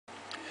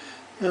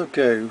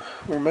Okay,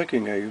 we're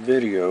making a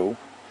video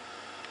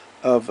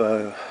of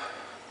a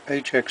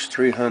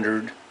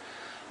HX300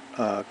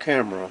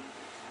 camera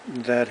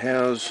that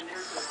has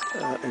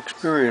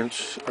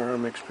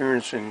I'm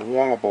experiencing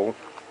wobble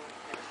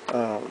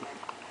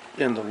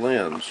in the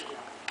lens.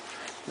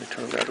 Let me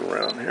turn that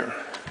around here.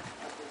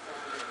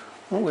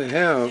 What we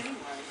have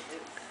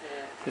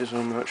is,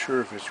 I'm not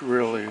sure if it's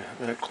really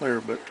that clear,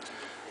 but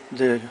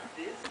if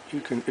you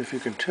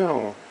can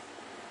tell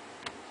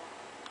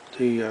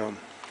the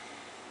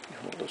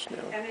hold this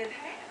down.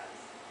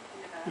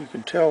 You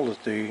can tell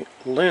that the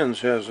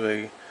lens has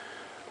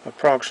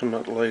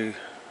approximately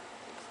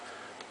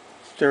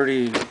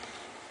 30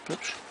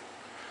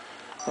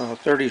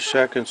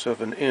 seconds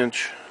of an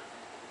inch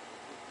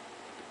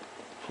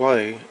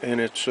play,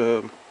 and it's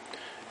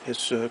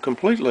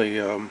completely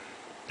in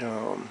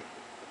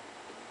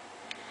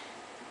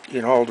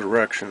all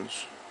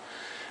directions.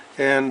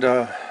 And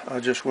I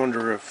just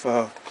wonder if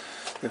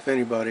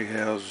anybody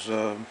has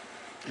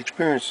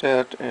experienced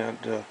that.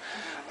 And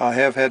I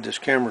have had this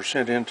camera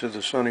sent into the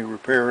Sony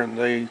repair, and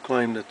they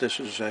claim that this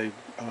is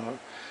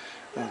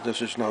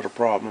not a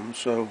problem.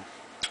 So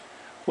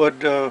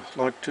would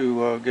like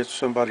to get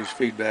somebody's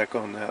feedback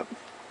on that.